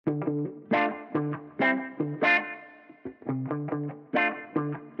And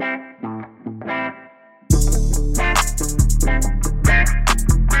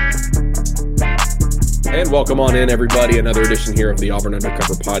welcome on in, everybody. Another edition here of the Auburn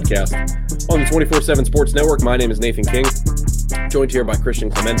Undercover podcast on the 24/7 Sports Network. My name is Nathan King, joined here by Christian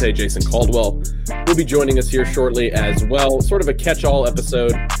Clemente, Jason Caldwell. Will be joining us here shortly as well. Sort of a catch-all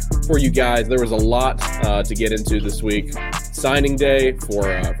episode for you guys. There was a lot to get into this week. Signing day for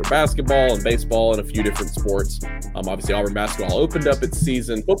basketball and baseball and a few different sports. Obviously, Auburn basketball opened up its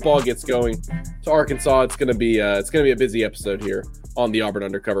season. Football gets going to Arkansas. It's going to be a busy episode here on the Auburn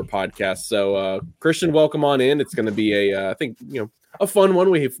Undercover podcast. So, Christian, welcome on in. It's going to be I think a fun one.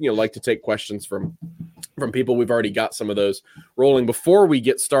 We like to take questions from people. We've already got some of those rolling. Before we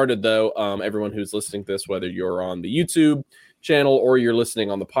get started, though, everyone who's listening to this, whether you're on the YouTube channel or you're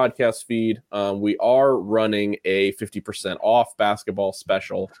listening on the podcast feed, we are running a 50% off basketball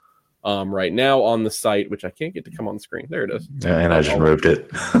special right now on the site, which I can't get to come on the screen. There it is. And I just moved it.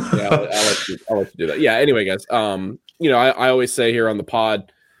 Yeah, I'll let you do that. Yeah, anyway, guys, I always say here on the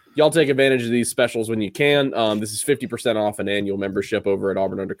pod, y'all take advantage of these specials when you can. This is 50% off an annual membership over at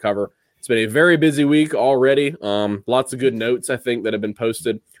Auburn Undercover. It's been a very busy week already. Lots of good notes, I think, that have been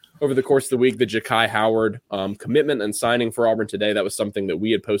posted over the course of the week. The Ja'Kai Howard commitment and signing for Auburn today, that was something that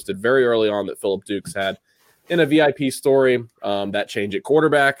we had posted very early on that Philip Dukes had in a VIP story. That change at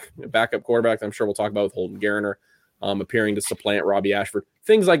backup quarterback, I'm sure we'll talk about with Holden Gariner appearing to supplant Robbie Ashford.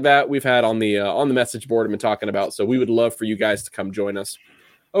 Things like that we've had on the message board and been talking about. So we would love for you guys to come join us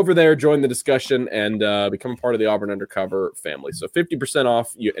over there, join the discussion, and become a part of the Auburn Undercover family. So 50%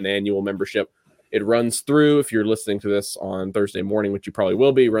 off an annual membership. It runs through, if you're listening to this on Thursday morning, which you probably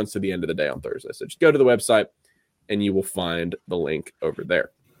will be, runs to the end of the day on Thursday. So just go to the website and you will find the link over there.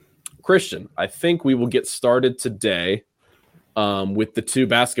 Christian, I think we will get started today with the two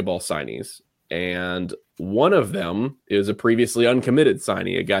basketball signees. And one of them is a previously uncommitted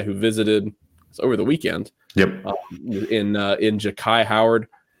signee, a guy who visited over the weekend. Yep. In Ja'Kai Howard.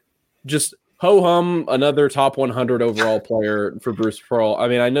 Just ho-hum, another top 100 overall player for Bruce Pearl. I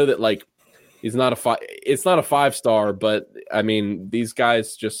mean, I know that he's not it's not a 5-star, but I mean, these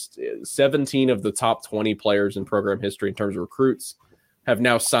guys, just 17 of the top 20 players in program history in terms of recruits have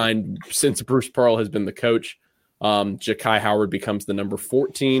now signed since Bruce Pearl has been the coach. Ja'Kai Howard becomes the number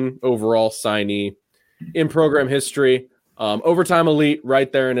 14 overall signee in program history. Overtime elite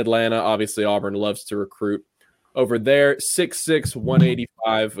right there in Atlanta. Obviously, Auburn loves to recruit over there. 6'6",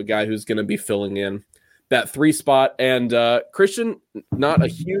 185, a guy who's going to be filling in that 3 spot. And Christian, not a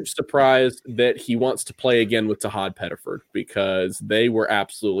huge surprise that he wants to play again with Tahad Pettiford, because they were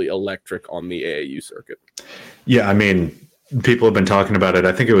absolutely electric on the AAU circuit. Yeah, I mean, people have been talking about it.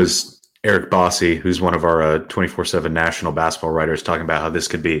 I think it was Eric Bossi, who's one of our 24/7 national basketball writers, talking about how this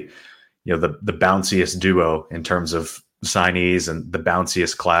could be, the bounciest duo in terms of signees and the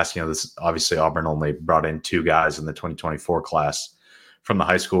bounciest class. This obviously Auburn only brought in 2 guys in the 2024 class from the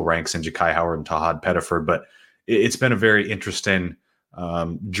high school ranks, in Ja'Kai Howard and Tahad Pettiford. But it's been a very interesting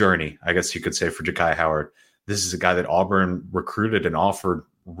journey, I guess you could say, for Ja'Kai Howard. This is a guy that Auburn recruited and offered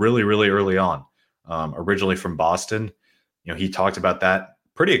really, really early on. Originally from Boston. He talked about that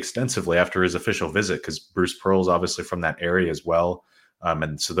pretty extensively after his official visit, because Bruce Pearl's obviously from that area as well.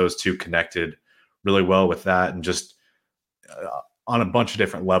 And so those two connected really well with that, and just on a bunch of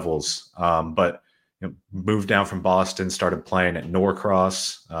different levels. But moved down from Boston, started playing at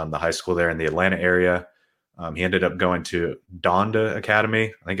Norcross, the high school there in the Atlanta area. He ended up going to Donda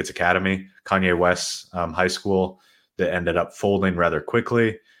Academy. I think it's Academy, Kanye West's high school, that ended up folding rather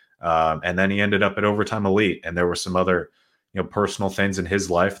quickly. And then he ended up at Overtime Elite. And there were some other personal things in his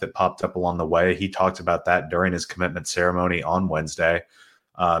life that popped up along the way. He talked about that during his commitment ceremony on Wednesday.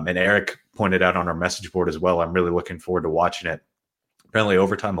 And Eric pointed out on our message board as well, I'm really looking forward to watching it. Apparently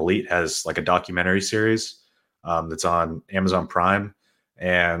Overtime Elite has a documentary series that's on Amazon Prime,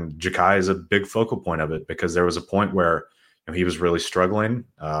 and Ja'Kai is a big focal point of it, because there was a point where he was really struggling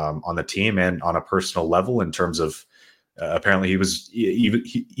on the team and on a personal level in terms of apparently he was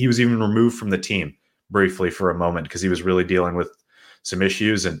even removed from the team briefly for a moment, because he was really dealing with some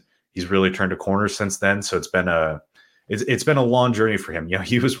issues, and he's really turned a corner since then. So it's been a long journey for him.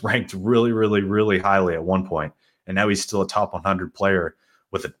 He was ranked really, really, really highly at one point, and now he's still a top 100 player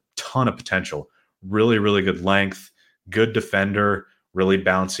with a ton of potential. Really, really good length, good defender, really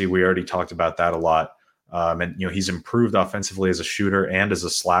bouncy. We already talked about that a lot. And he's improved offensively as a shooter and as a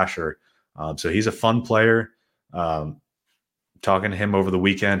slasher. So he's a fun player. Talking to him over the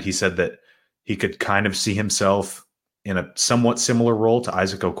weekend, he said that he could kind of see himself in a somewhat similar role to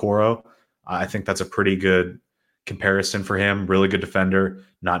Isaac Okoro. I think that's a pretty good comparison for him. Really good defender,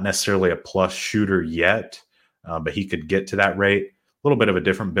 not necessarily a plus shooter yet, but he could get to that rate. A little bit of a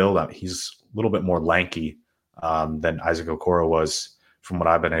different build. He's a little bit more lanky than Isaac Okoro was, from what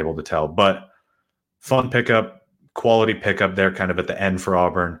I've been able to tell. But fun pickup, quality pickup there, kind of at the end for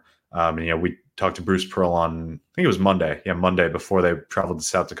Auburn. We talked to Bruce Pearl on, I think it was Monday. Yeah, Monday, before they traveled to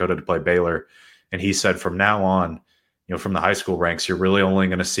South Dakota to play Baylor. And he said from now on, from the high school ranks, you're really only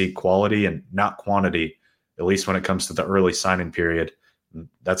going to see quality and not quantity, at least when it comes to the early signing period. And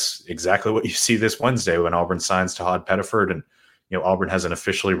that's exactly what you see this Wednesday when Auburn signs Todd Pettiford. And, Auburn hasn't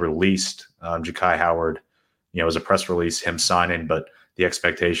officially released Ja'Kai Howard, as a press release, him signing, but the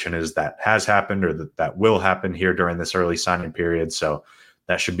expectation is that has happened, or that will happen here during this early signing period. So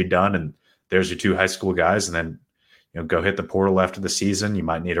that should be done. And there's your 2 high school guys. And then, go hit the portal after the season. You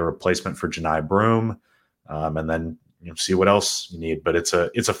might need a replacement for Janai Broome. And then, see what else you need. But it's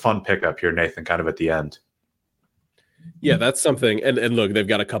a fun pickup here, Nathan, kind of at the end. Yeah, that's something. And look, they've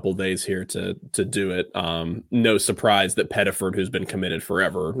got a couple days here to do it. No surprise that Pettiford, who's been committed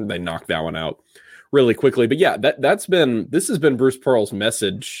forever, they knocked that one out really quickly. But yeah, this has been Bruce Pearl's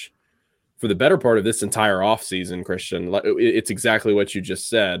message for the better part of this entire offseason, Christian. It's exactly what you just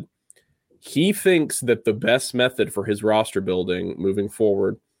said. He thinks that the best method for his roster building moving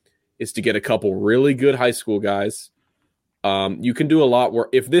forward is to get a couple really good high school guys. You can do a lot where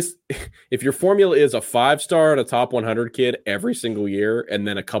if your formula is a 5-star and a top 100 kid every single year, and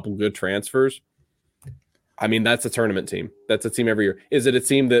then a couple good transfers, I mean, that's a tournament team. That's a team every year. Is it a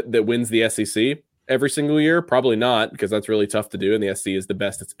team that wins the SEC every single year? Probably not, because that's really tough to do. And the SEC is the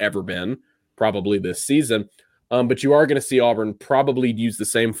best it's ever been, probably this season. But you are going to see Auburn probably use the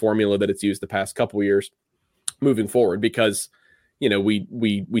same formula that it's used the past couple of years moving forward, because,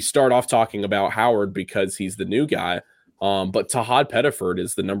 we start off talking about Howard because he's the new guy. But Todd Pettiford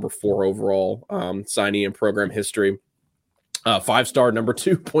is the number 4 overall signee in program history, 5-star number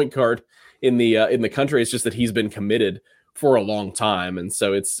 2 point guard in the country. It's just that he's been committed for a long time, and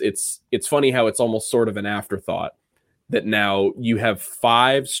so it's funny how it's almost sort of an afterthought that now you have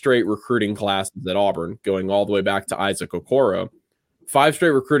 5 straight recruiting classes at Auburn, going all the way back to Isaac Okoro, 5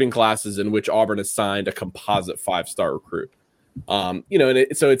 straight recruiting classes in which Auburn has signed a composite 5-star recruit. So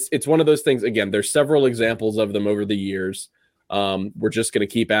it's one of those things. Again, there's several examples of them over the years. We're just going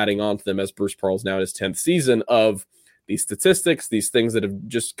to keep adding on to them as Bruce Pearl's now in his 10th season of these statistics, these things that have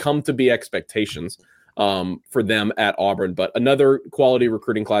just come to be expectations for them at Auburn. But another quality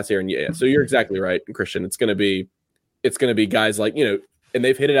recruiting class here, and yeah, so you're exactly right, Christian. It's going to be guys like, and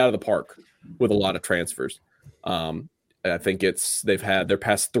they've hit it out of the park with a lot of transfers. I think they've had their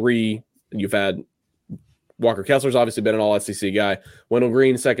past 3, and you've had Walker Kessler's obviously been an all-SEC guy. Wendell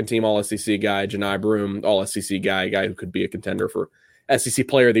Green, second team all-SEC guy. Janai Broome, all-SEC guy who could be a contender for SEC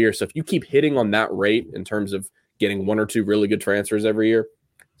Player of the Year. So if you keep hitting on that rate in terms of getting 1 or 2 really good transfers every year,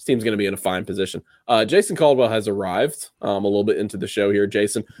 this team's going to be in a fine position. Jason Caldwell has arrived a little bit into the show here.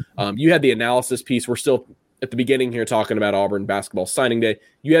 Jason, you had the analysis piece. We're still at the beginning here talking about Auburn basketball signing day.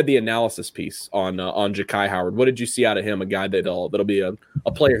 You had the analysis piece on Ja'Kai Howard. What did you see out of him, a guy that'll be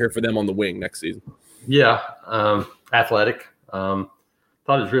a player here for them on the wing next season? Yeah, athletic. Thought it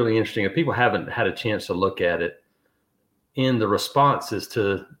was really interesting. If people haven't had a chance to look at it, in the responses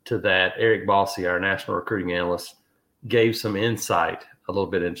to that, Eric Bossy, our national recruiting analyst, gave some insight a little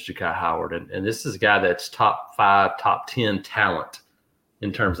bit into Ja'Kai Howard. And this is a guy that's top 5, top 10 talent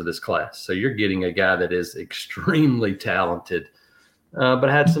in terms of this class. So you're getting a guy that is extremely talented, but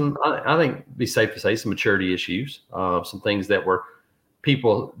had some, I think it'd be safe to say, some maturity issues, some things that were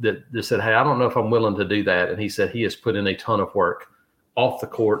people that said, hey, I don't know if I'm willing to do that. And he said he has put in a ton of work off the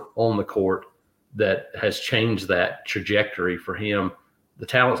court, on the court, that has changed that trajectory for him. The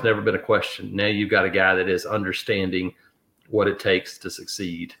talent's never been a question. Now you've got a guy that is understanding what it takes to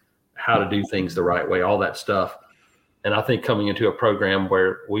succeed, how to do things the right way, all that stuff. And I think coming into a program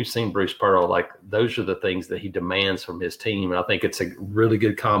where we've seen Bruce Pearl, like, those are the things that he demands from his team. And I think it's a really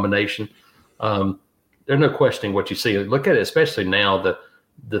good combination. There's no questioning what you see. Look at it, especially now,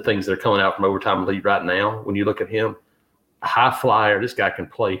 the things that are coming out from Overtime Elite right now. When you look at him, high flyer, this guy can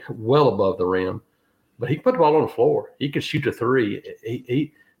play well above the rim, but he can put the ball on the floor. He can shoot a 3.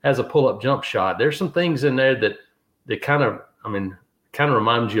 He has a pull-up jump shot. There's some things in there that kind of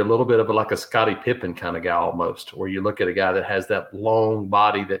reminds you a little bit of like a Scottie Pippen kind of guy almost, where you look at a guy that has that long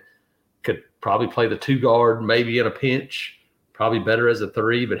body that could probably play the 2 guard, maybe in a pinch, probably better as a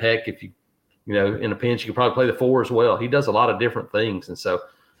 3, but heck, if you in a pinch, you could probably play the 4 as well. He does a lot of different things. And so,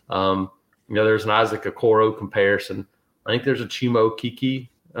 there's an Isaac Okoro comparison. I think there's a Chuma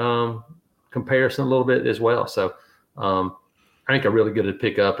Okeke comparison a little bit as well. So I I think are really good to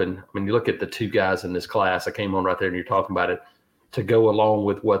pick up. And I mean, you look at the two guys in this class. I came on right there, and you're talking about it to go along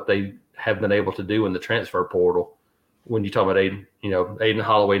with what they have been able to do in the transfer portal. When you talk about Aiden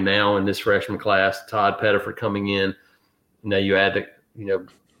Holloway now in this freshman class, Todd Pettiford coming in, now you add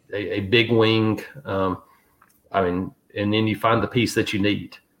a big wing. And then you find the piece that you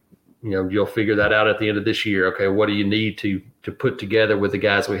need. You'll figure that out at the end of this year. Okay, what do you need to put together with the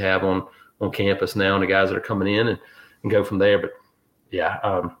guys we have on campus now and the guys that are coming in and go from there. But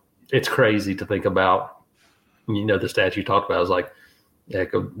yeah, it's crazy to think about. The stats you talked about is like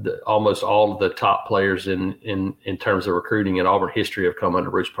almost all of the top players in terms of recruiting in Auburn history have come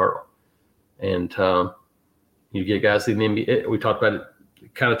under Bruce Pearl. And you get guys to the NBA. We talked about it.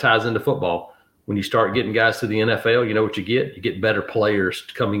 It kind of ties into football. When you start getting guys to the NFL, you know what you get? You get better players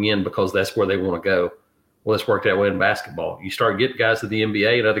coming in because that's where they want to go. Well, it's worked that way in basketball. You start getting guys to the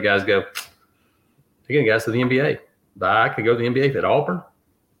NBA, and other guys go, they're getting guys to the NBA. But I could go to the NBA at Auburn,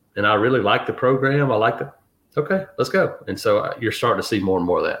 and I really like the program. I like the – okay, let's go. And so you're starting to see more and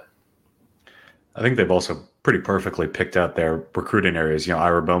more of that. I think they've also pretty perfectly picked out their recruiting areas.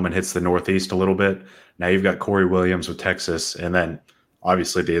 Ira Bowman hits the Northeast a little bit. Now you've got Corey Williams with Texas, and then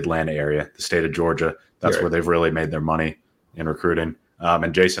obviously the Atlanta area, the state of Georgia. That's where they've really made their money in recruiting.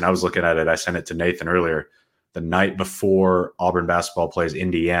 And Jason, I was looking at it. I sent it to Nathan earlier. The night before Auburn basketball plays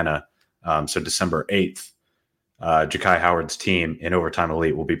Indiana, so December 8th, Ja'Kai Howard's team in Overtime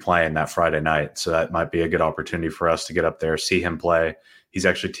Elite will be playing that Friday night. So that might be a good opportunity for us to get up there, see him play. He's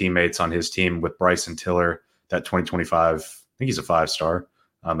actually teammates on his team with Bryson Tiller, that 2025. I think he's a 5-star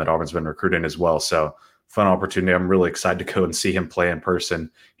that Auburn's been recruiting as well. So fun opportunity. I'm really excited to go and see him play in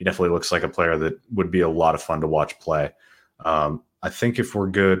person. He definitely looks like a player that would be a lot of fun to watch play. I think if we're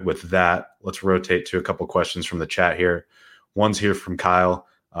good with that, let's rotate to a couple questions from the chat here. One's here from Kyle.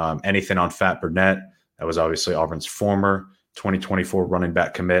 Anything on Fat Burnett? That was obviously Auburn's former 2024 running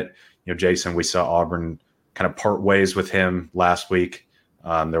back commit. Jason, we saw Auburn kind of part ways with him last week.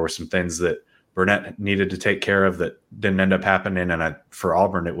 There were some things that Burnett needed to take care of that didn't end up happening. And for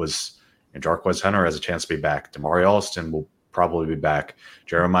Auburn, it was Jarquez Hunter has a chance to be back. Damari Alston will probably be back.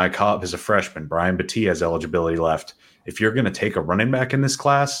 Jeremiah Cobb is a freshman. Brian Battie has eligibility left. If you're going to take a running back in this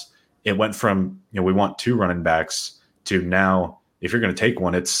class, it went from, we want 2 running backs to now, if you're going to take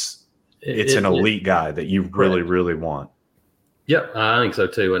one, it's an elite guy that you really, really want. Yep, I think so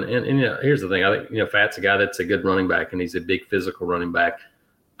too. And here's the thing. I think, Fat's a guy that's a good running back, and he's a big physical running back.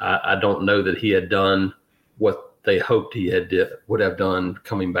 I don't know that he had done what they hoped he would have done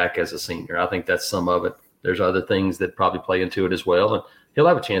coming back as a senior. I think that's some of it. There's other things that probably play into it as well. And he'll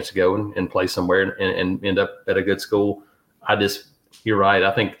have a chance to go and play somewhere and end up at a good school. You're right.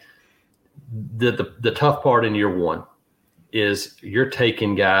 I think the tough part in year one is you're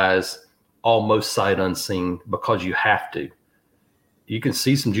taking guys almost sight unseen because you have to. You can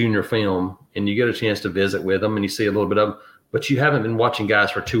see some junior film and you get a chance to visit with them and you see a little bit of them, but you haven't been watching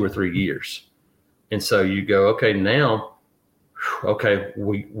guys for 2 or 3 years. And so you go, okay, now,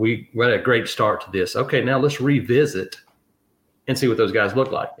 we had a great start to this. Okay, now let's revisit and see what those guys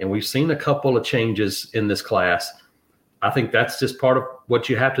look like. And we've seen a couple of changes in this class. I think that's just part of what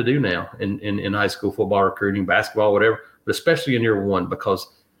you have to do now in high school football recruiting, basketball, whatever, but especially in year one,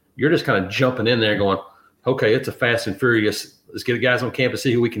 because you're just kind of jumping in there going, okay, it's a fast and furious. Let's get the guys on campus,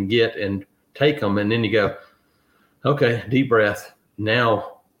 see who we can get and take them. And then you go, okay, deep breath.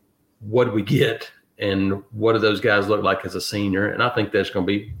 Now what do we get? And what do those guys look like as a senior? And I think there's going to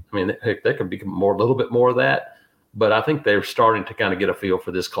be, heck, there could be a little bit more of that. But I think they're starting to kind of get a feel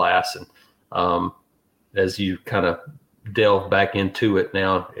for this class. And as you kind of delve back into it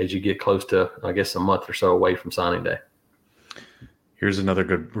now, as you get close to, I guess, a month or so away from signing day. Here's another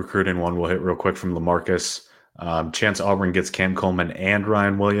good recruiting one we'll hit real quick from LaMarcus. Chance Auburn gets Cam Coleman and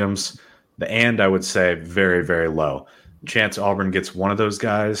Ryan Williams. The I would say very, very low. Chance Auburn gets one of those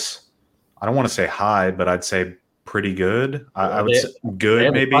guys. I don't want to say high, but I'd say pretty good. I would say good, they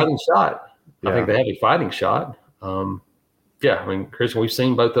have maybe. A fighting shot. Yeah. I think they have a fighting shot. Chris, we've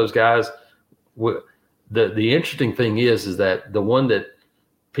seen both those guys. The interesting thing is that the one that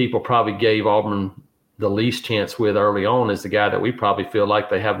people probably gave Auburn the least chance with early on is the guy that we probably feel like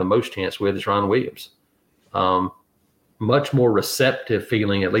they have the most chance with is Ryan Williams. Much more receptive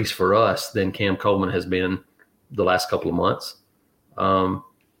feeling, at least for us, than Cam Coleman has been the last couple of months.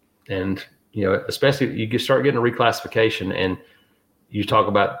 And, especially you start getting a reclassification and you talk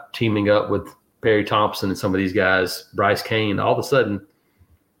about teaming up with Perry Thompson and some of these guys, Bryce Kane, all of a sudden,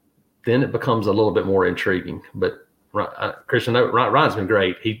 then it becomes a little bit more intriguing. But Christian, Ryan's been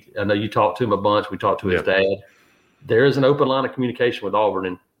great. I know you talked to him a bunch. We talked to his dad. There is an open line of communication with Auburn,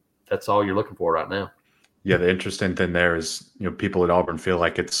 and that's all you're looking for right now. Yeah, the interesting thing there is, people at Auburn feel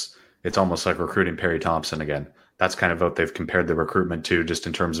like it's almost like recruiting Perry Thompson again. That's kind of what they've compared the recruitment to, just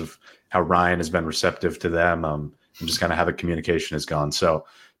in terms of how Ryan has been receptive to them, and just kind of how the communication has gone. So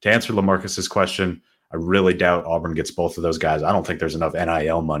to answer LaMarcus's question, I really doubt Auburn gets both of those guys. I don't think there's enough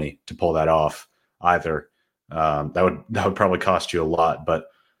NIL money to pull that off either. That would probably cost you a lot, but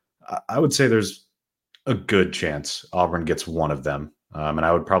I would say there's a good chance Auburn gets one of them. And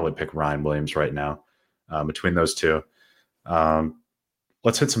I would probably pick Ryan Williams right now between those two.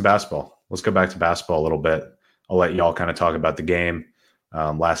 Let's hit some basketball. Let's go back to basketball a little bit. I'll let y'all kind of talk about the game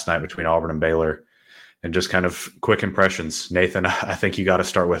last night between Auburn and Baylor and just kind of quick impressions. Nathan, I think you got to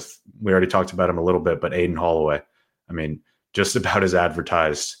start with, we already talked about him a little bit, but Aiden Holloway. I mean, just about as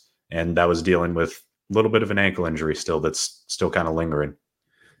advertised. And that was dealing with a little bit of an ankle injury still that's still kind of lingering.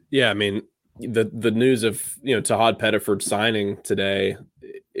 Yeah, I mean, the news of Tahad Pettiford signing today,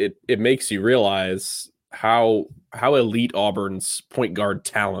 it makes you realize how elite Auburn's point guard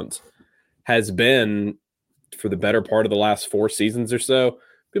talent has been for the better part of the last 4 seasons or so.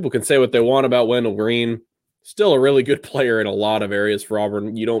 People can say what they want about Wendell Green, still a really good player in a lot of areas for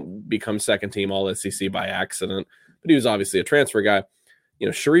Auburn. You don't become second team All SEC by accident, but he was obviously a transfer guy.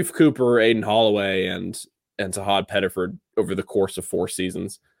 Sharif Cooper, Aiden Holloway, and Tahad Pettiford over the course of 4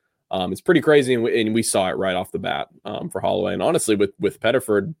 seasons. It's pretty crazy, and we saw it right off the bat for Holloway. And honestly, with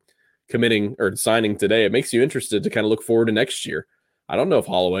Pettiford committing or signing today, it makes you interested to kind of look forward to next year. I don't know if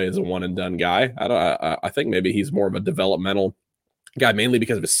Holloway is a one and done guy. I think maybe he's more of a developmental guy, mainly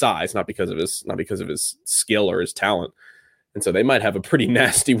because of his size, not because of his skill or his talent. And so they might have a pretty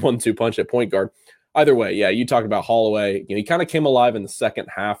nasty 1-2 punch at point guard. Either way, yeah, you talked about Holloway. He kind of came alive in the second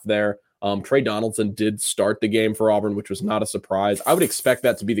half there. Trey Donaldson did start the game for Auburn, which was not a surprise. I would expect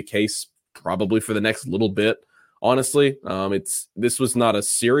that to be the case probably for the next little bit. Honestly, this was not a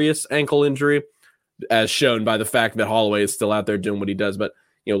serious ankle injury, as shown by the fact that Holloway is still out there doing what he does. But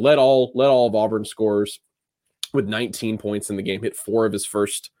led all of Auburn scorers with 19 points in the game, hit 4 of his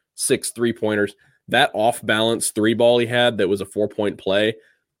first 6 3-pointers. That off-balance 3-ball he had that was a 4-point play,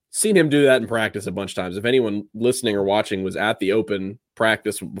 seen him do that in practice a bunch of times. If anyone listening or watching was at the open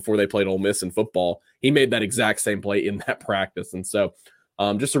practice before they played Ole Miss in football, he made that exact same play in that practice. And so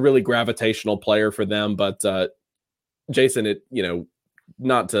just a really gravitational player for them. But Jason,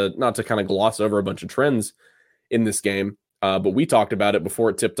 not to kind of gloss over a bunch of trends in this game, but we talked about it before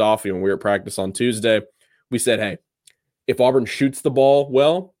it tipped off. We were at practice on Tuesday. We said, hey, if Auburn shoots the ball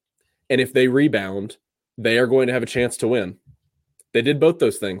well, and if they rebound, they are going to have a chance to win. They did both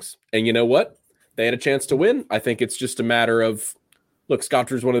those things. And you know what? They had a chance to win. I think it's just a matter of, look, Scott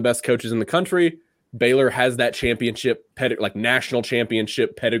Drew's one of the best coaches in the country. Baylor has that championship, national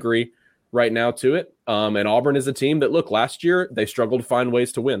championship pedigree right now to it. And Auburn is a team that, look, last year they struggled to find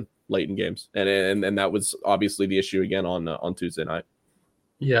ways to win late in games. And that was obviously the issue again on Tuesday night.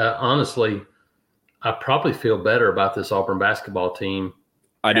 Yeah, honestly, I probably feel better about this Auburn basketball team.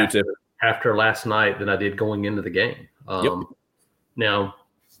 I do too. After last night than I did going into the game. Yep. Now,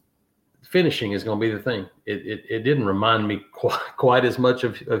 finishing is going to be the thing. It didn't remind me quite as much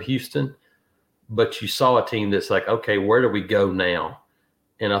of Houston, but you saw a team that's like, okay, where do we go now?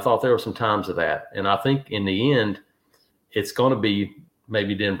 And I thought there were some times of that. And I think in the end, it's going to be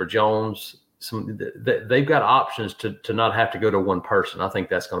maybe Denver Jones. They've got options to not have to go to one person. I think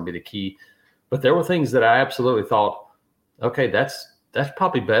that's going to be the key. But there were things that I absolutely thought, okay, that's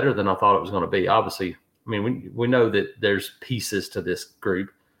probably better than I thought it was going to be. Obviously, I mean, we know that there's pieces to this group,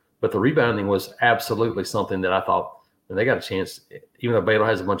 but the rebounding was absolutely something that I thought, and they got a chance, even though Baylor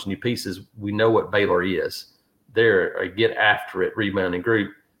has a bunch of new pieces, we know what Baylor is. They're a get-after-it rebounding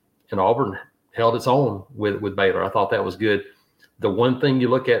group, and Auburn held its own with Baylor. I thought that was good. The one thing you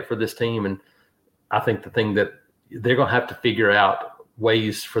look at for this team, and I think the thing that they're going to have to figure out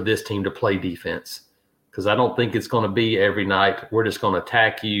ways for this team to play defense, because I don't think it's going to be every night we're just going to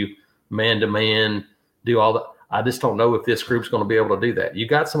attack you man-to-man, do all that. I just don't know if this group's going to be able to do that. You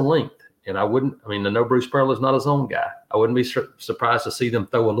got some length, and I know Bruce Pearl is not his own guy. I wouldn't be surprised to see them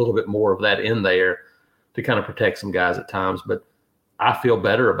throw a little bit more of that in there to kind of protect some guys at times. But I feel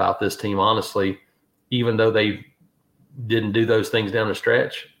better about this team, honestly, even though they didn't do those things down the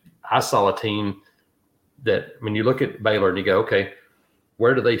stretch. I saw a team that, when you look at Baylor and you go, okay,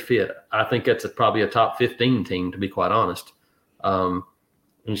 where do they fit? I think that's probably a top 15 team, to be quite honest. And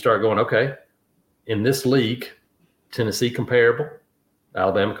you start going, okay, in this league, Tennessee comparable,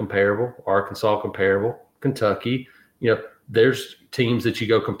 Alabama comparable, Arkansas comparable, Kentucky, there's teams that you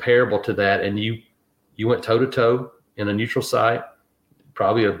go comparable to that, and you went toe-to-toe in a neutral site,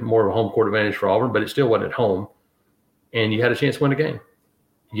 probably more of a home court advantage for Auburn, but it still wasn't at home, and you had a chance to win a game.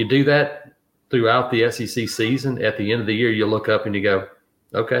 You do that, throughout the SEC season, at the end of the year, you look up and you go,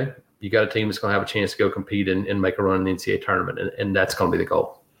 okay, you got a team that's going to have a chance to go compete and make a run in the NCAA tournament, and that's going to be the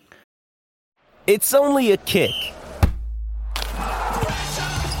goal. It's only a kick,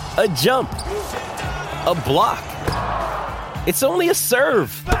 a jump, a block. It's only a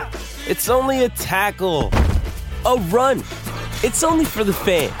serve. It's only a tackle, a run. It's only for the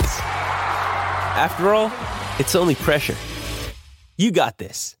fans. After all, it's only pressure. You got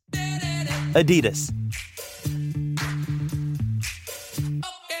this. Adidas.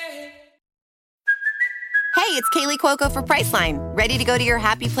 Hey, it's Kaylee Cuoco for Priceline. Ready to go to your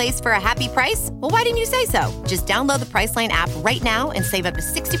happy place for a happy price? Well, why didn't you say so? Just download the Priceline app right now and save up to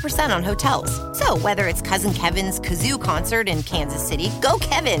 60% on hotels. So whether it's Cousin Kevin's Kazoo Concert in Kansas City, go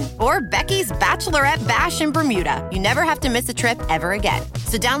Kevin, or Becky's Bachelorette Bash in Bermuda, you never have to miss a trip ever again.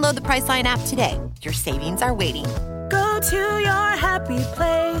 So download the Priceline app today. Your savings are waiting. Go to your happy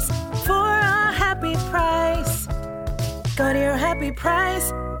place for a happy price. Go to your happy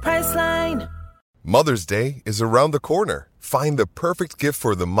price, Priceline. Mother's Day is around the corner. Find the perfect gift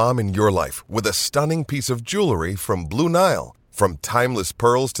for the mom in your life with a stunning piece of jewelry from Blue Nile. From timeless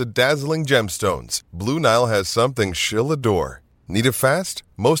pearls to dazzling gemstones, Blue Nile has something she'll adore. Need it fast?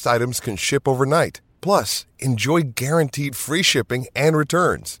 Most items can ship overnight. Plus, enjoy guaranteed free shipping and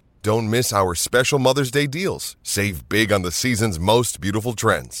returns. Don't miss our special Mother's Day deals. Save big on the season's most beautiful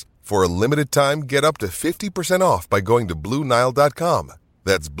trends. For a limited time, get up to 50% off by going to BlueNile.com.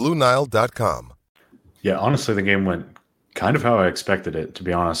 That's BlueNile.com. Yeah, honestly, the game went kind of how I expected it, to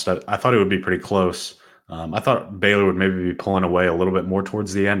be honest. I thought it would be pretty close. I thought Baylor would maybe be pulling away a little bit more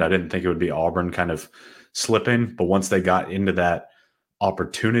towards the end. I didn't think it would be Auburn kind of slipping, but once they got into that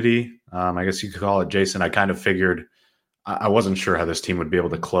opportunity, I guess you could call it, Jason, I kind of figured I wasn't sure how this team would be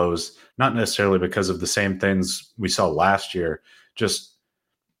able to close, not necessarily because of the same things we saw last year. Just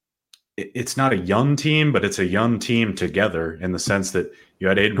it's not a young team, but it's a young team together in the sense that you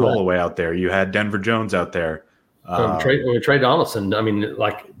had Aiden Holloway out there. You had Denver Jones out there. Trey Donaldson, I mean,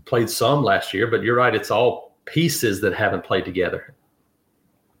 played some last year, but you're right. It's all pieces that haven't played together.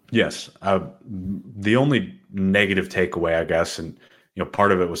 Yes. The only negative takeaway, I guess, and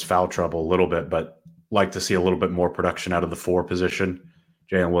part of it was foul trouble a little bit, but like to see a little bit more production out of the 4 position.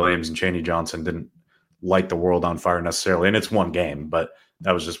 Jalen Williams and Chaney Johnson didn't light the world on fire necessarily, and it's one game, but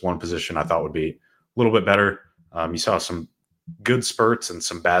that was just one position I thought would be a little bit better. You saw some good spurts and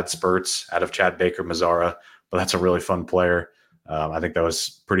some bad spurts out of Chad Baker-Mazara, but that's a really fun player. I think that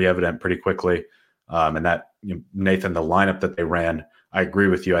was pretty evident pretty quickly. And that, Nathan, the lineup that they ran, I agree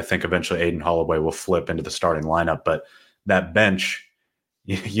with you. I think eventually Aiden Holloway will flip into the starting lineup, but that bench,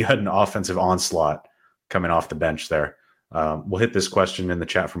 you had an offensive onslaught coming off the bench there. We'll hit this question in the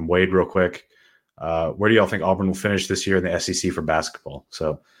chat from Wade real quick. Where do y'all think Auburn will finish this year in the SEC for basketball?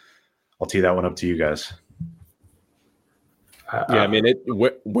 So I'll tee that one up to you guys. Yeah, I mean,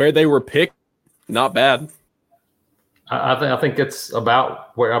 where they were picked, not bad. I think it's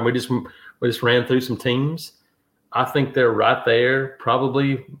about where we just ran through some teams. I think they're right there,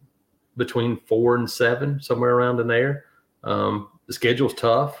 probably between 4 and 7, somewhere around in there. The schedule's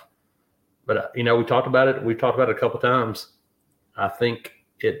tough, but we talked about it. We've talked about it a couple of times. I think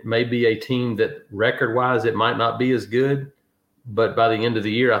it may be a team that record-wise it might not be as good, but by the end of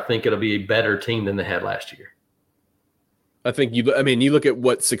the year, I think it'll be a better team than they had last year. I think you look at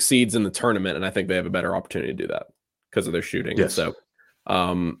what succeeds in the tournament, and I think they have a better opportunity to do that because of their shooting. Yes. So,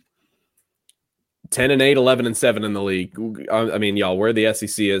 10-8, 11-7 in the league. I mean, y'all, where the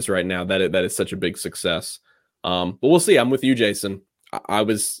SEC is right now, that is such a big success. But we'll see. I'm with you, Jason. I'm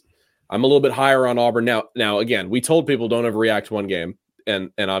a little bit higher on Auburn now. Now, again, we told people don't overreact to one game,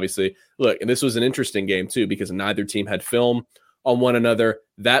 and obviously, look, and this was an interesting game too because neither team had film on one another.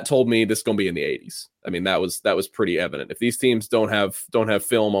 That told me this is going to be in the 80s. I mean, that was pretty evident. If these teams don't have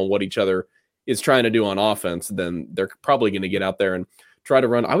film on what each other is trying to do on offense, then they're probably going to get out there and try to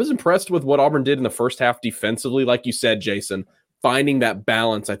run. I was impressed with what Auburn did in the first half defensively. Like you said, Jason, finding that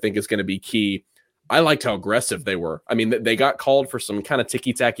balance, I think, is going to be key. I liked how aggressive they were. I mean, they got called for some kind of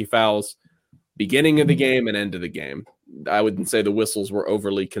ticky-tacky fouls beginning of the game and end of the game. I wouldn't say the whistles were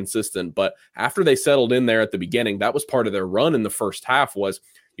overly consistent, but after they settled in there at the beginning, that was part of their run in the first half was,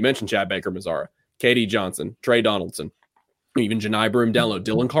 you mentioned Chad Baker-Mazara, KD Johnson, Trey Donaldson, even Janai Broom-Dello,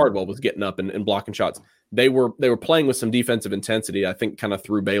 Dylan Cardwell was getting up and blocking shots. They were playing with some defensive intensity. I think kind of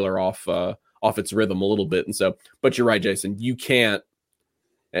threw Baylor off its rhythm a little bit. And so, but you're right, Jason, you can't,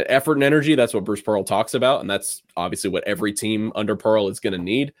 effort and energy, that's what Bruce Pearl talks about. And that's obviously what every team under Pearl is going to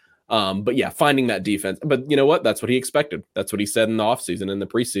need. But yeah, finding that defense. But you know what? That's what he expected. That's what he said in the offseason, in the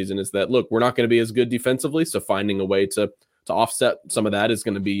preseason, is that, look, we're not going to be as good defensively. So finding a way to to offset some of that is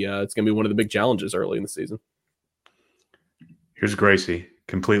going to be it's going to be one of the big challenges early in the season. Here's Gracie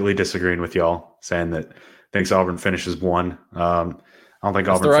completely disagreeing with y'all, saying that thinks Auburn finishes 1. I don't think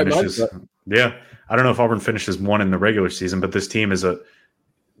Auburn finishes. Yeah, I don't know if Auburn finishes 1 in the regular season, but this team is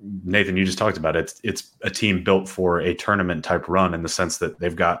Nathan, you just talked about it. It's a team built for a tournament type run in the sense that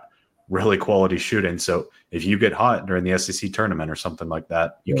they've got really quality shooting. So if you get hot during the SEC tournament or something like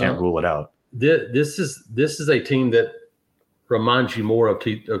that, you can't rule it out. This is a team that reminds you more of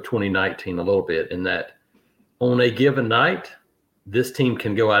 2019 a little bit, in that on a given night, this team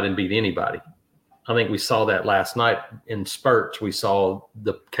can go out and beat anybody. I think we saw that last night in spurts. We saw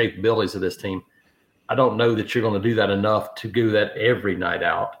the capabilities of this team. I don't know that you're going to do that enough to do that every night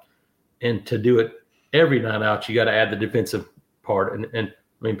out. And to do it every night out, you got to add the defensive part. And I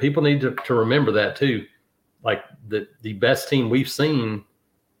mean, people need to remember that too. Like the best team we've seen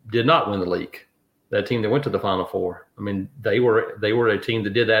did not win the league. That team that went to the Final Four. I mean, they were a team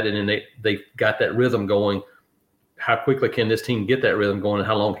that did that, and then they got that rhythm going. How quickly can this team get that rhythm going, and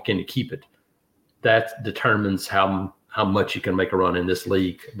how long can you keep it? That determines how much you can make a run in this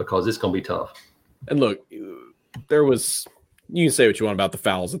league, because it's going to be tough. And look, you can say what you want about the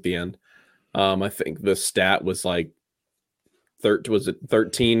fouls at the end. I think the stat was like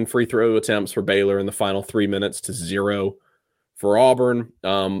 13 free throw attempts for Baylor in the final 3 minutes to 0 for Auburn.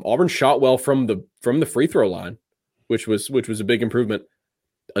 Auburn shot well from the free throw line, which was a big improvement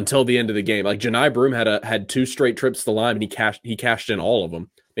until the end of the game. Like Janai Broom had 2 straight trips to the line, and he cashed in all of them.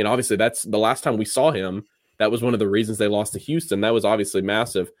 I mean, obviously that's the last time we saw him. That was one of the reasons they lost to Houston. That was obviously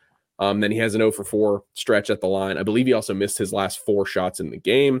massive. Then he has an 0 for 4 stretch at the line. I believe he also missed his last 4 shots in the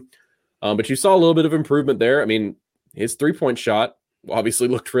game. But you saw a little bit of improvement there. I mean, his 3-point shot obviously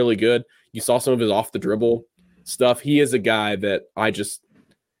looked really good. You saw some of his off the dribble stuff. He is a guy that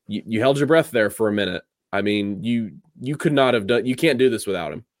you held your breath there for a minute. I mean, you could not have done, you can't do this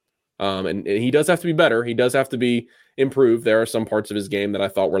without him. And he does have to be better. He does have to be improved. There are some parts of his game that I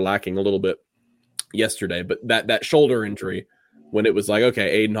thought were lacking a little bit yesterday, but that shoulder injury, when it was like,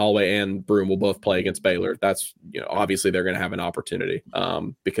 okay, Aiden Holloway and Broom will both play against Baylor, that's, obviously they're going to have an opportunity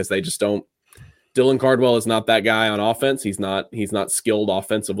because they just don't. Dylan Cardwell is not that guy on offense. He's not skilled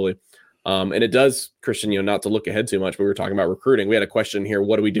offensively. And it does, Christian, not to look ahead too much, but we were talking about recruiting. We had a question here.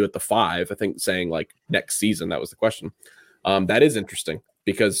 What do we do at the 5? I think saying like next season, that was the question. That is interesting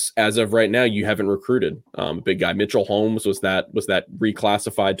because as of right now, you haven't recruited big guy. Mitchell Holmes was that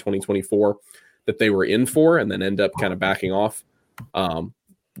reclassified 2024 that they were in for and then end up kind of backing off.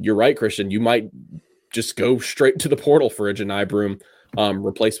 You're right, Christian. You might just go straight to the portal for a Janai Broom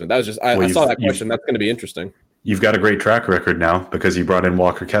replacement. That was just I saw that question. That's going to be interesting. You've got a great track record now because you brought in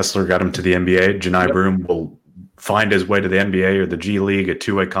Walker Kessler, got him to the NBA. Janai Broom will find his way to the NBA or the G League, a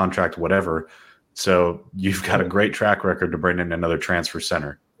 2-way contract, whatever. So you've got a great track record to bring in another transfer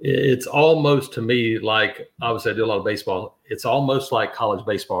center. It's almost, to me, like, obviously I do a lot of baseball. It's almost like college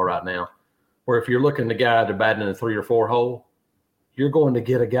baseball right now, where if you're looking at a guy to bat in a 3 or 4 hole, you're going to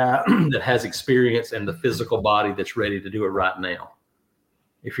get a guy that has experience and the physical body that's ready to do it right now.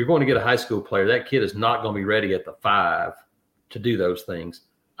 If you're going to get a high school player, that kid is not going to be ready at the 5 to do those things.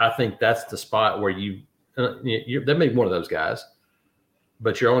 I think that's the spot where there may be one of those guys,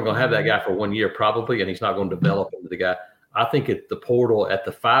 but you're only going to have that guy for 1 year probably, and he's not going to develop into the guy. I think the portal at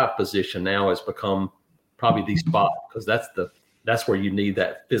the 5 position now has become probably the spot because that's where you need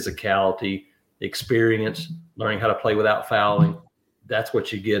that physicality, experience, learning how to play without fouling. That's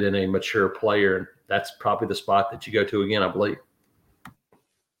what you get in a mature player, and that's probably the spot that you go to again, I believe.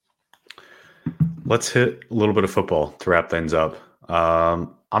 Let's hit a little bit of football to wrap things up. I'm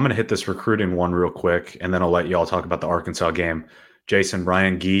going to hit this recruiting one real quick, and then I'll let you all talk about the Arkansas game. Jason,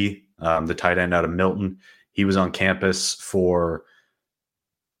 Ryan Gee, the tight end out of Milton, he was on campus for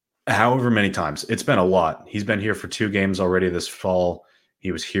however many times. It's been a lot. He's been here for 2 games already this fall.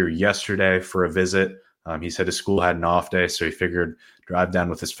 He was here yesterday for a visit. He said his school had an off day, so he figured drive down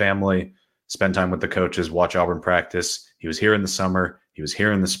with his family, spend time with the coaches, watch Auburn practice. He was here in the summer. He was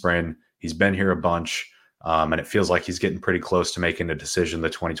here in the spring. He's been here a bunch, and it feels like he's getting pretty close to making a decision. The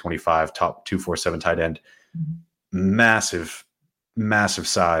 2025 top 247 tight end, massive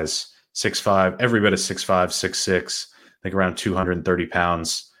size, 6'5", every bit of 6'5", 6'6", I think around 230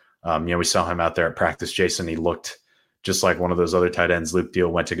 pounds. We saw him out there at practice, Jason. He looked just like one of those other tight ends. Luke Deal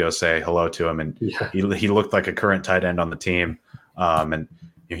went to go say hello to him, and he looked like a current tight end on the team. And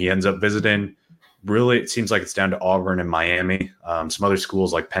he ends up visiting. Really, it seems like it's down to Auburn and Miami. Some other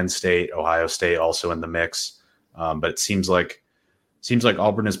schools like Penn State, Ohio State also in the mix. But it seems like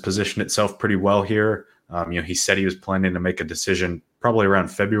Auburn has positioned itself pretty well here. He said he was planning to make a decision probably around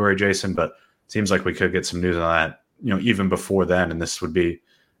February, Jason, but it seems like we could get some news on that even before then. And this would be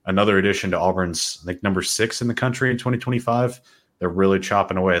another addition to Auburn's, I think, number 6 in the country in 2025. They're really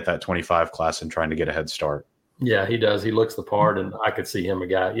chopping away at that 25 class and trying to get a head start. Yeah, he does. He looks the part, and I could see him a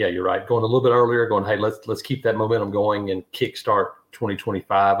guy. Yeah, you're right. Going a little bit earlier, going, hey, let's keep that momentum going and kickstart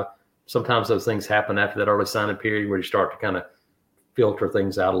 2025. Sometimes those things happen after that early signing period where you start to kind of filter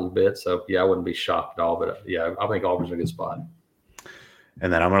things out a little bit. So, yeah, I wouldn't be shocked at all. But, yeah, I think Auburn's in a good spot.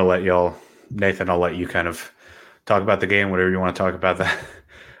 And then I'm going to let y'all – Nathan, I'll let you kind of talk about the game, whatever you want to talk about. That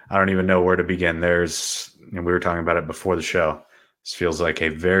I don't even know where to begin. We were talking about it before the show. This feels like a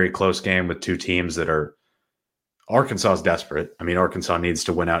very close game with two teams that are – Arkansas is desperate. I mean, Arkansas needs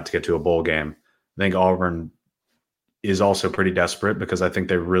to win out to get to a bowl game. I think Auburn is also pretty desperate because I think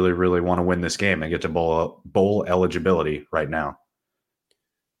they really, really want to win this game and get to bowl eligibility right now.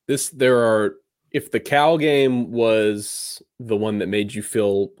 If the Cal game was the one that made you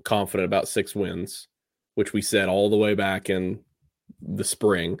feel confident about 6 wins, which we said all the way back in the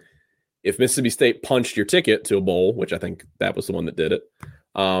spring, if Mississippi State punched your ticket to a bowl, which I think that was the one that did it,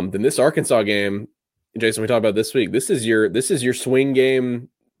 then this Arkansas game, Jason, we talked about this week, this is your swing game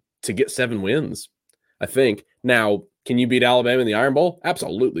to get 7 wins, I think. Now, can you beat Alabama in the Iron Bowl?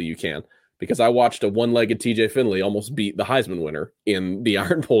 Absolutely you can, because I watched a one-legged TJ Finley almost beat the Heisman winner in the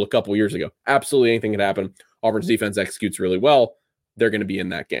Iron Bowl a couple years ago. Absolutely anything could happen. Auburn's defense executes really well. They're going to be in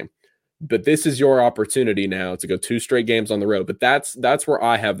that game. But this is your opportunity now to go 2 straight games on the road. But that's where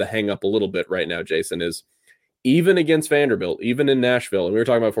I have the hang up a little bit right now, Jason, is even against Vanderbilt, even in Nashville, and we were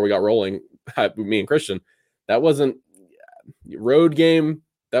talking about before we got rolling, me and Christian, that wasn't road game.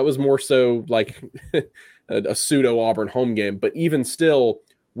 That was more so like a pseudo Auburn home game. But even still,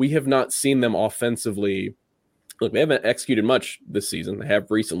 we have not seen them offensively. Look, they haven't executed much this season. They have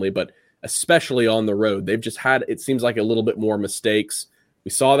recently, but especially on the road, they've just had, it seems like, a little bit more mistakes.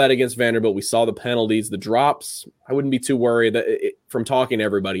 We saw that against Vanderbilt. We saw the penalties, the drops. I wouldn't be too worried. From talking to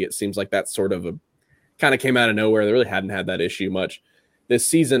everybody, it seems like that sort of kind of came out of nowhere. They really hadn't had that issue much this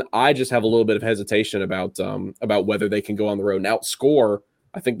season. I just have a little bit of hesitation about whether they can go on the road and outscore.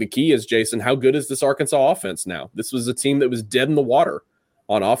 I think the key is, Jason, how good is this Arkansas offense now? This was a team that was dead in the water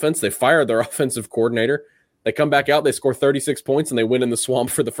on offense. They fired their offensive coordinator. They come back out, they score 36 points, and they win in the swamp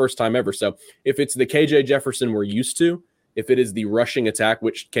for the first time ever. So if it's the KJ Jefferson we're used to, if it is the rushing attack,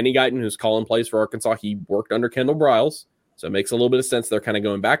 which Kenny Guyton, who's calling plays for Arkansas, he worked under Kendall Briles, so it makes a little bit of sense they're kind of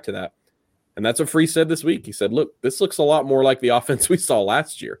going back to that. And that's what Free said this week. He said, look, this looks a lot more like the offense we saw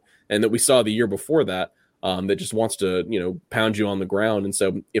last year and that we saw the year before that, that just wants to, pound you on the ground. And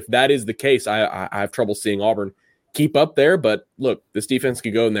so if that is the case, I have trouble seeing Auburn keep up there. But look, this defense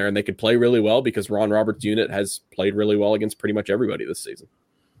could go in there and they could play really well because Ron Roberts' unit has played really well against pretty much everybody this season.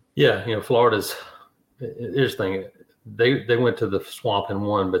 Yeah, Florida's – here's the thing. They went to the swamp and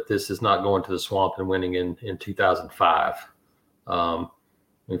won, but this is not going to the swamp and winning in 2005.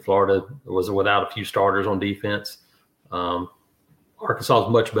 Florida was without a few starters on defense. Arkansas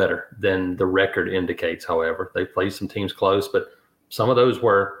is much better than the record indicates, however. They played some teams close, but some of those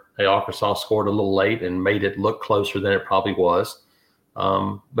were, Arkansas scored a little late and made it look closer than it probably was.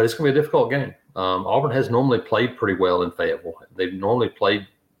 But it's going to be a difficult game. Auburn has normally played pretty well in Fayetteville. They've normally played,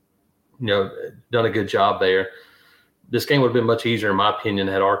 done a good job there. This game would have been much easier, in my opinion,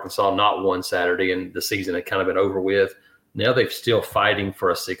 had Arkansas not won Saturday and the season had kind of been over with. Now they're still fighting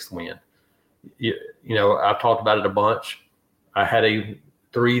for a 6th win. I've talked about it a bunch. I had a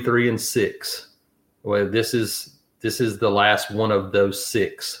 3-3-6. Well, this is the last one of those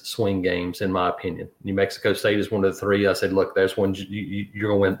 6 swing games, in my opinion. New Mexico State is one of the 3. I said, look, there's one you're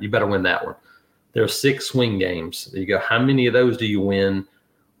going to win. You better win that one. There are 6 swing games. You go, how many of those do you win?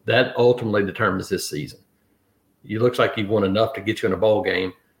 That ultimately determines this season. It looks like you've won enough to get you in a bowl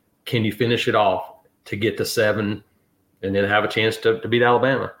game. Can you finish it off to get to 7 and then have a chance to beat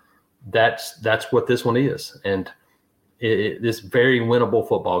Alabama? That's what this one is. And this very winnable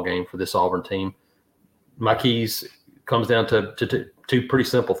football game for this Auburn team. My keys comes down to 2 pretty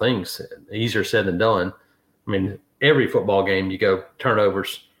simple things, easier said than done. I mean, every football game you go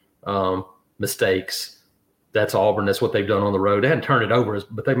turnovers, mistakes. That's Auburn. That's what they've done on the road. They hadn't turned it over,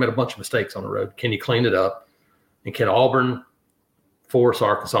 but they've made a bunch of mistakes on the road. Can you clean it up? And can Auburn force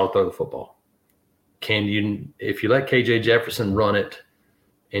Arkansas to throw the football? Can you, if you let KJ Jefferson run it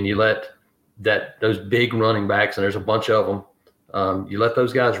and you let those big running backs, and there's a bunch of them, you let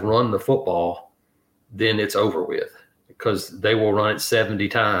those guys run the football, then it's over with because they will run it 70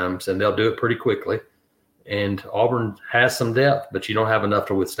 times and they'll do it pretty quickly. And Auburn has some depth, but you don't have enough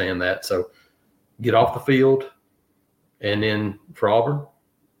to withstand that. So get off the field. And then for Auburn,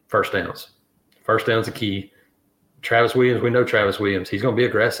 first downs. First down's the key. Travis Williams, we know Travis Williams. He's going to be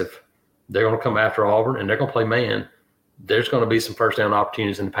aggressive. they're going to come after Auburn, and they're going to play man. There's going to be some first down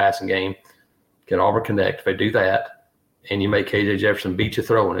opportunities in the passing game. Can Auburn connect? If they do that, and you make KJ Jefferson beat you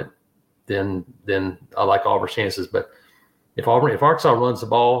throwing it, then I like Auburn's chances. But if Arkansas runs the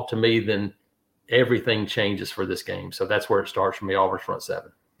ball, to me, then everything changes for this game. So that's where it starts for me, Auburn's front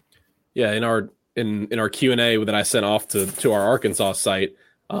seven. Yeah, in our Q&A that I sent off to our Arkansas site,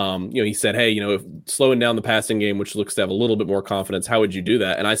 he said, hey, if slowing down the passing game, which looks to have a little bit more confidence, how would you do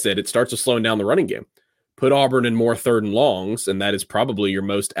that? And I said, it starts with slowing down the running game. Put Auburn in more third and longs, and that is probably your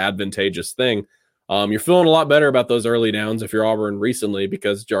most advantageous thing. You're feeling a lot better about those early downs if you're Auburn recently,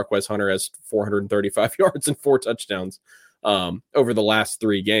 because Jarquez Hunter has 435 yards and 4 touchdowns over the last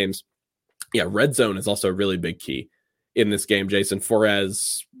 3 games. Yeah, red zone is also a really big key in this game, Jason. For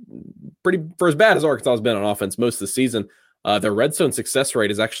as bad as Arkansas has been on offense most of the season, their red zone success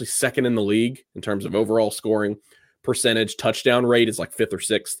rate is actually second in the league in terms of overall scoring percentage. Touchdown rate is like 5th or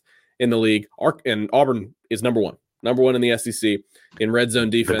 6th in the league. And Auburn is number one in the SEC in red zone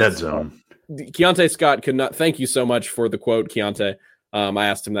defense. The dead zone. Keontae Scott could not. Thank you so much for the quote, Keontae. I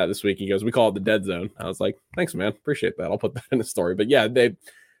asked him that this week. He goes, "We call it the dead zone." I was like, "Thanks, man. Appreciate that. I'll put that in the story." But yeah,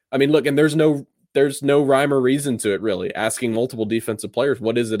 look, and there's no rhyme or reason to it, really. Asking multiple defensive players,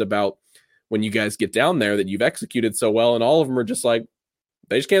 what is it about when you guys get down there that you've executed so well? And all of them are just like,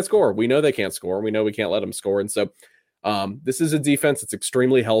 they just can't score. We know they can't score. We know we can't let them score. And so this is a defense that's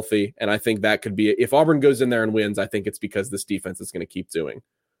extremely healthy. And I think that could be, if Auburn goes in there and wins, I think it's because this defense is going to keep doing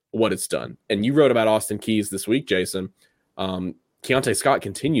what it's done. And you wrote about Austin Keys this week, Jason. Keontae Scott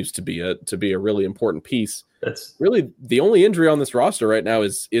continues to be a really important piece. That's really the only injury on this roster right now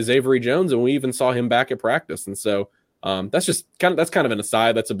is Avery Jones, and we even saw him back at practice. And so that's kind of an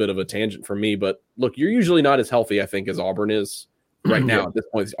aside. That's a bit of a tangent for me. But look, you're usually not as healthy, I think, as Auburn is right now. At this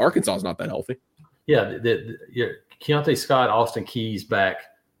point, Arkansas is not that healthy. Yeah, Keontae Scott, Austin Keys back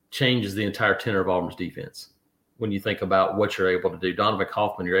changes the entire tenor of Auburn's defense. When you think about what you're able to do, Donovan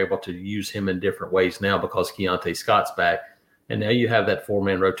Kaufman, you're able to use him in different ways now because Keontae Scott's back. And now you have that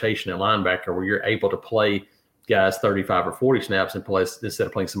 4-man rotation at linebacker where you're able to play guys 35 or 40 snaps instead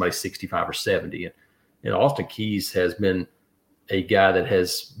of playing somebody 65 or 70. And Austin Keys has been a guy that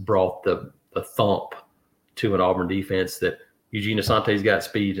has brought the thump to an Auburn defense. That Eugene Asante's got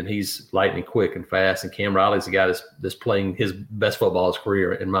speed, and he's lightning quick and fast. And Cam Riley's a guy that's playing his best football of his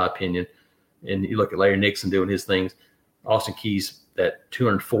career, in my opinion. And you look at Larry Nixon doing his things. Austin Keys, that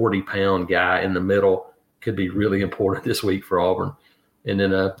 240-pound guy in the middle, could be really important this week for Auburn. And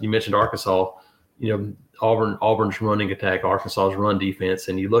then you mentioned Arkansas. Auburn's running attack, Arkansas's run defense,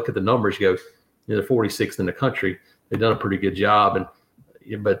 and you look at the numbers, you go, they're 46th in the country. They've done a pretty good job.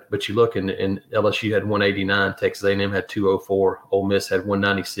 But you look, and LSU had 189, Texas A&M had 204, Ole Miss had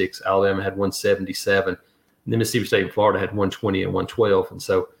 196, Alabama had 177, and then Mississippi State and Florida had 120 and 112. And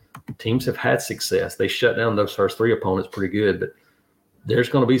so teams have had success. They shut down those first 3 opponents pretty good, but there's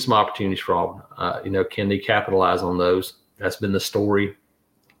going to be some opportunities for Auburn. Can they capitalize on those? That's been the story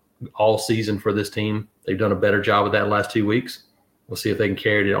all season for this team. They've done a better job of that last 2 weeks. We'll see if they can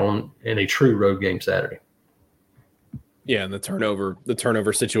carry it on in a true road game Saturday. Yeah, and the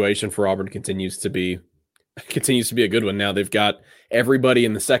turnover situation for Auburn continues to be a good one. Now they've got everybody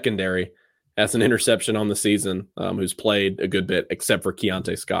in the secondary has an interception on the season who's played a good bit, except for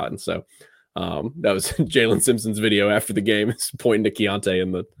Keontae Scott. And so that was Jalen Simpson's video after the game, is pointing to Keontae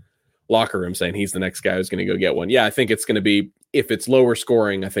in the locker room saying he's the next guy who's going to go get one. Yeah, I think it's going to be, if it's lower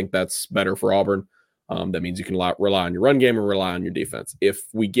scoring, I think that's better for Auburn. That means you can rely on your run game and rely on your defense. If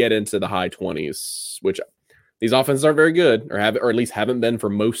we get into the high 20s, which these offenses aren't very good, or at least haven't been for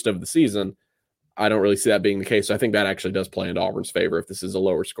most of the season, I don't really see that being the case. So I think that actually does play into Auburn's favor if this is a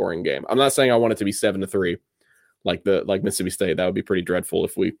lower scoring game. I'm not saying I want it to be 7-3 like Mississippi State. That would be pretty dreadful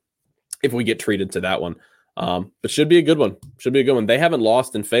if we get treated to that one. But should be a good one. They haven't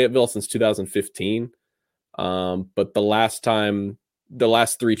lost in Fayetteville since 2015. But the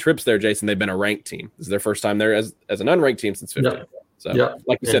last 3 trips there, Jason, they've been a ranked team. This is their first time there as an unranked team since 15. Yep. So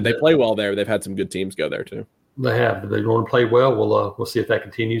like you said, they play well there. They've had some good teams go there too. They have. They're going to play well. We'll see if that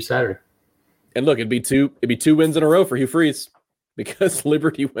continues Saturday. And look, it'd be two wins in a row for Hugh Freeze, because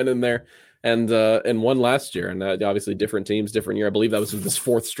Liberty went in there and won last year. And obviously different teams, different year. I believe that was his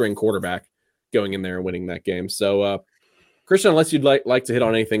 4th string quarterback going in there and winning that game. So Christian, unless you'd like to hit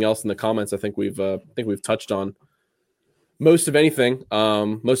on anything else in the comments, I think we've touched on most of everything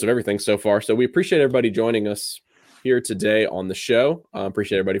so far. So we appreciate everybody joining us here today on the show.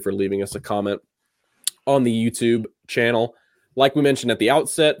 Appreciate everybody for leaving us a comment on the YouTube channel. Like we mentioned at the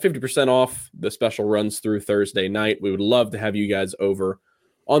outset, 50% off. The special runs through Thursday night. We would love to have you guys over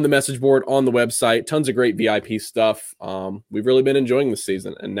on the message board, on the website. Tons of great VIP stuff. We've really been enjoying this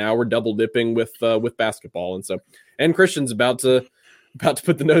season, and now we're double dipping with basketball. And Christian's about to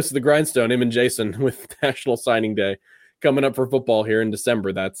put the nose to the grindstone, him and Jason, with National Signing Day coming up for football here in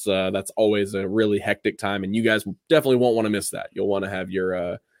December. That's always a really hectic time, and you guys definitely won't want to miss that. You'll want to have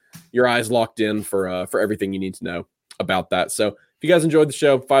your eyes locked in for everything you need to know about that. So if you guys enjoyed the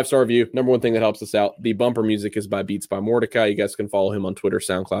show, 5-star review, number one thing that helps us out. The bumper music is by Beats by Mordecai. You guys can follow him on Twitter,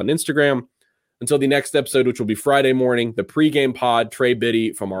 SoundCloud, and Instagram. Until the next episode, which will be Friday morning, the pregame pod, Trey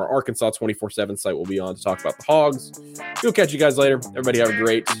Biddy from our Arkansas 24/7 site will be on to talk about the Hogs. We'll catch you guys later. Everybody have a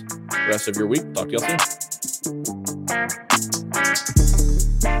great rest of your week. Talk to y'all soon.